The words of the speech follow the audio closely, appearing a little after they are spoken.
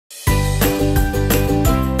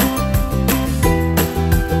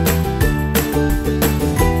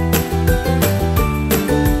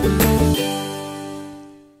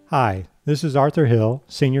Hi, this is Arthur Hill,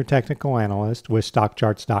 Senior Technical Analyst with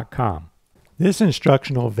StockCharts.com. This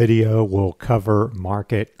instructional video will cover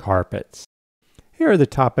market carpets. Here are the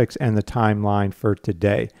topics and the timeline for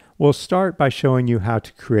today. We'll start by showing you how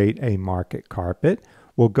to create a market carpet.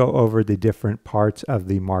 We'll go over the different parts of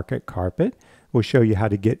the market carpet. We'll show you how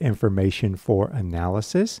to get information for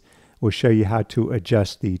analysis. We'll show you how to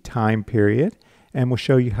adjust the time period, and we'll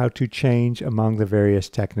show you how to change among the various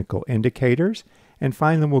technical indicators. And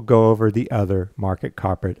finally, we'll go over the other market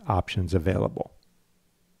carpet options available.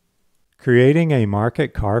 Creating a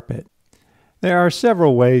market carpet. There are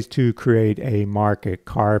several ways to create a market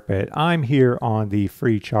carpet. I'm here on the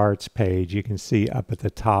free charts page. You can see up at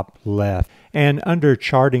the top left. And under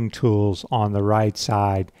charting tools on the right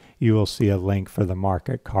side, you will see a link for the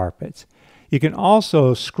market carpets. You can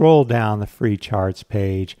also scroll down the free charts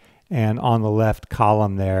page, and on the left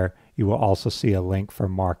column there, you will also see a link for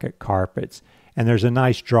market carpets. And there's a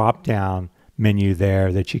nice drop-down menu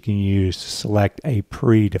there that you can use to select a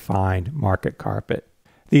predefined market carpet.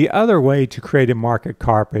 The other way to create a market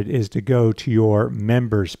carpet is to go to your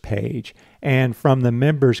members page. And from the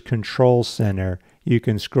members control center, you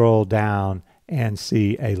can scroll down and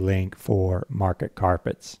see a link for market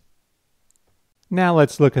carpets. Now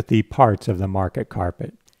let's look at the parts of the market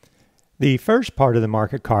carpet. The first part of the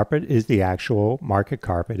market carpet is the actual market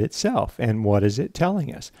carpet itself. And what is it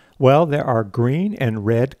telling us? Well, there are green and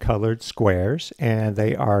red colored squares, and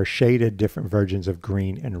they are shaded different versions of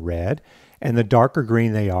green and red. And the darker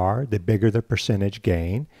green they are, the bigger the percentage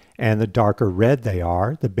gain. And the darker red they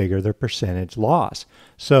are, the bigger the percentage loss.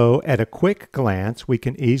 So at a quick glance, we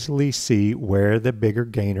can easily see where the bigger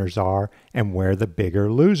gainers are and where the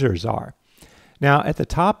bigger losers are. Now at the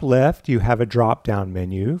top left, you have a drop-down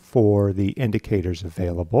menu for the indicators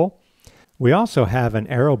available. We also have an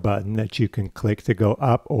arrow button that you can click to go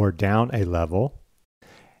up or down a level.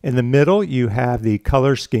 In the middle, you have the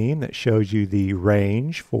color scheme that shows you the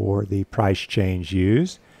range for the price change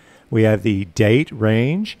used. We have the date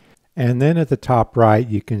range, and then at the top right,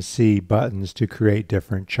 you can see buttons to create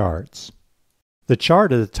different charts. The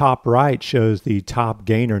chart at the top right shows the top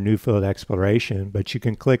gainer new field exploration, but you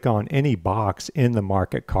can click on any box in the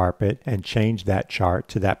market carpet and change that chart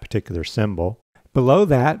to that particular symbol. Below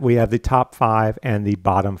that, we have the top 5 and the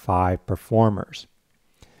bottom 5 performers.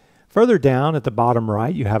 Further down at the bottom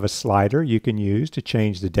right, you have a slider you can use to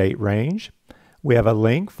change the date range. We have a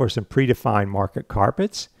link for some predefined market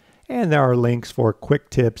carpets, and there are links for quick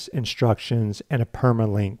tips, instructions, and a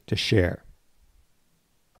permalink to share.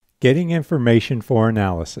 Getting information for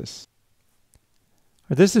analysis.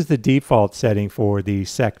 This is the default setting for the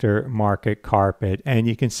sector market carpet, and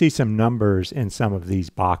you can see some numbers in some of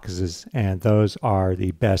these boxes, and those are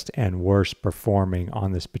the best and worst performing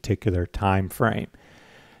on this particular time frame.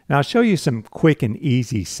 Now I'll show you some quick and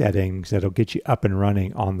easy settings that'll get you up and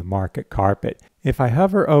running on the market carpet. If I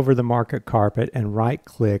hover over the market carpet and right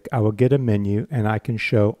click, I will get a menu and I can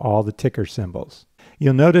show all the ticker symbols.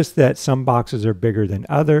 You'll notice that some boxes are bigger than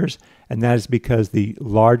others, and that is because the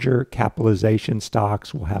larger capitalization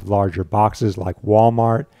stocks will have larger boxes like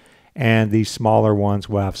Walmart, and the smaller ones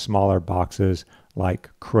will have smaller boxes like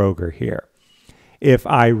Kroger here. If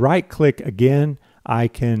I right click again, I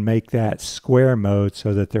can make that square mode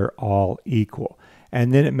so that they're all equal.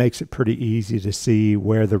 And then it makes it pretty easy to see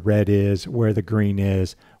where the red is, where the green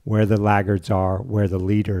is, where the laggards are, where the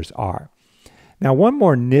leaders are. Now, one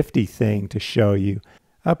more nifty thing to show you.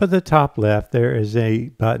 Up at the top left, there is a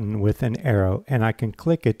button with an arrow, and I can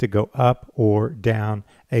click it to go up or down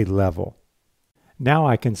a level. Now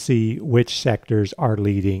I can see which sectors are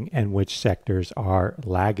leading and which sectors are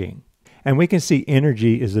lagging. And we can see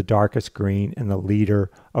energy is the darkest green and the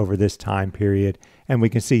leader over this time period. And we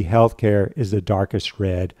can see healthcare is the darkest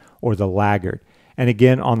red or the laggard. And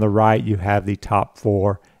again, on the right, you have the top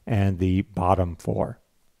 4 and the bottom 4.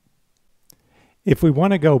 If we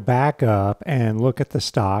want to go back up and look at the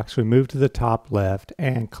stocks, we move to the top left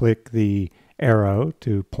and click the arrow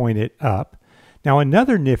to point it up. Now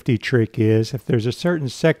another nifty trick is if there's a certain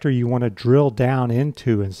sector you want to drill down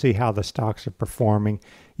into and see how the stocks are performing,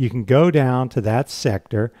 you can go down to that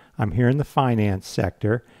sector. I'm here in the finance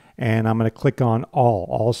sector, and I'm going to click on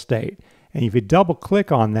all state. And if you double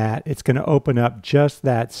click on that, it's going to open up just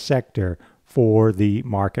that sector for the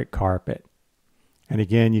market carpet. And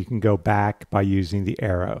again, you can go back by using the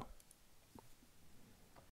arrow.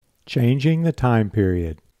 Changing the time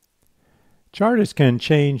period. Chartists can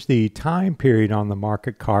change the time period on the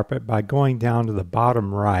market carpet by going down to the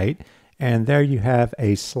bottom right, and there you have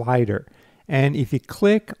a slider. And if you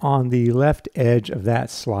click on the left edge of that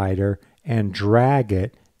slider and drag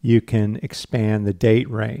it, you can expand the date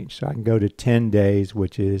range. So I can go to 10 days,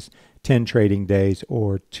 which is 10 trading days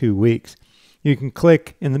or 2 weeks. You can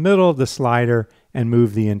click in the middle of the slider and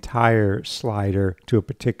move the entire slider to a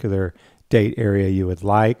particular date area you would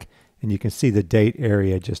like. And you can see the date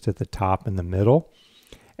area just at the top in the middle.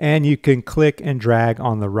 And you can click and drag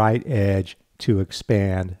on the right edge to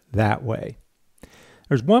expand that way.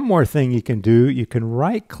 There's one more thing you can do. You can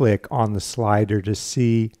right click on the slider to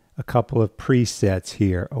see a couple of presets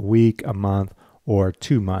here, a week, a month, or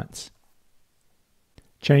 2 months.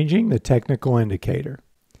 Changing the technical indicator.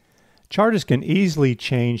 Chartists can easily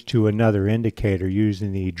change to another indicator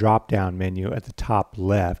using the drop-down menu at the top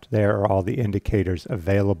left. There are all the indicators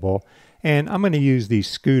available. And I'm going to use the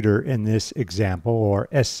scooter in this example, or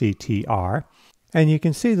SCTR. And you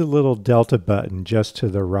can see the little delta button just to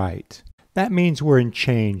the right. That means we're in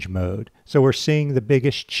change mode. So we're seeing the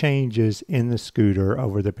biggest changes in the scooter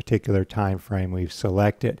over the particular time frame we've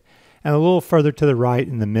selected. And a little further to the right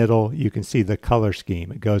in the middle, you can see the color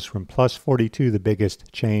scheme. It goes from plus 42, the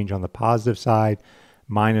biggest change on the positive side,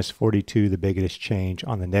 minus 42, the biggest change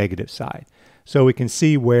on the negative side. So we can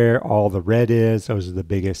see where all the red is. Those are the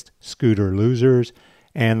biggest scooter losers,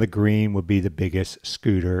 and the green would be the biggest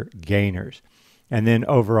scooter gainers. And then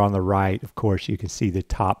over on the right, of course, you can see the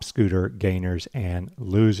top scooter gainers and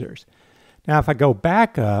losers. Now, if I go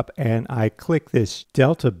back up and I click this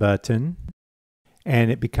delta button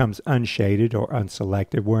and it becomes unshaded or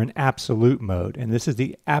unselected, we're in absolute mode. And this is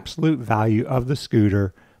the absolute value of the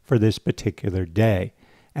scooter for this particular day.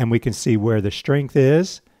 And we can see where the strength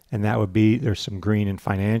is, and that would be, there's some green in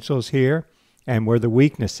financials here, and where the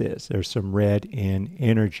weakness is, there's some red in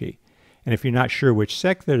energy. And if you're not sure which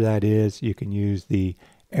sector that is, you can use the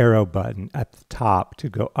arrow button at the top to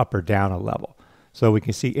go up or down a level. So we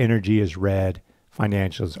can see energy is red,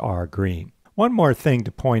 financials are green. One more thing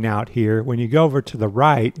to point out here, when you go over to the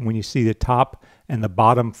right, when you see the top and the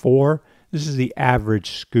bottom 4, this is the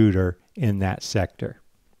average scooter in that sector.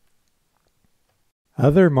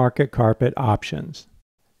 Other MarketCarpet options.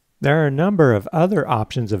 There are a number of other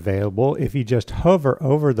options available if you just hover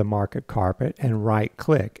over the MarketCarpet and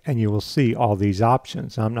right-click, and you will see all these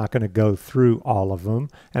options. I'm not going to go through all of them,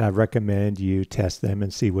 and I recommend you test them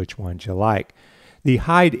and see which ones you like. The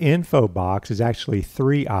Hide Info box is actually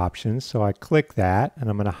 3 options, so I click that, and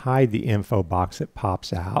I'm going to hide the info box that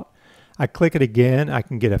pops out. I click it again, I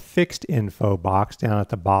can get a fixed info box down at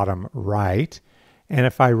the bottom right, and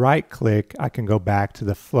if I right-click, I can go back to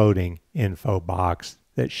the floating info box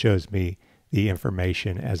that shows me the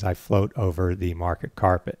information as I float over the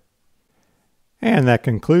MarketCarpet. And that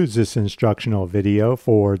concludes this instructional video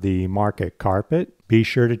for the MarketCarpet. Be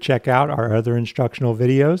sure to check out our other instructional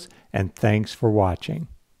videos, and thanks for watching.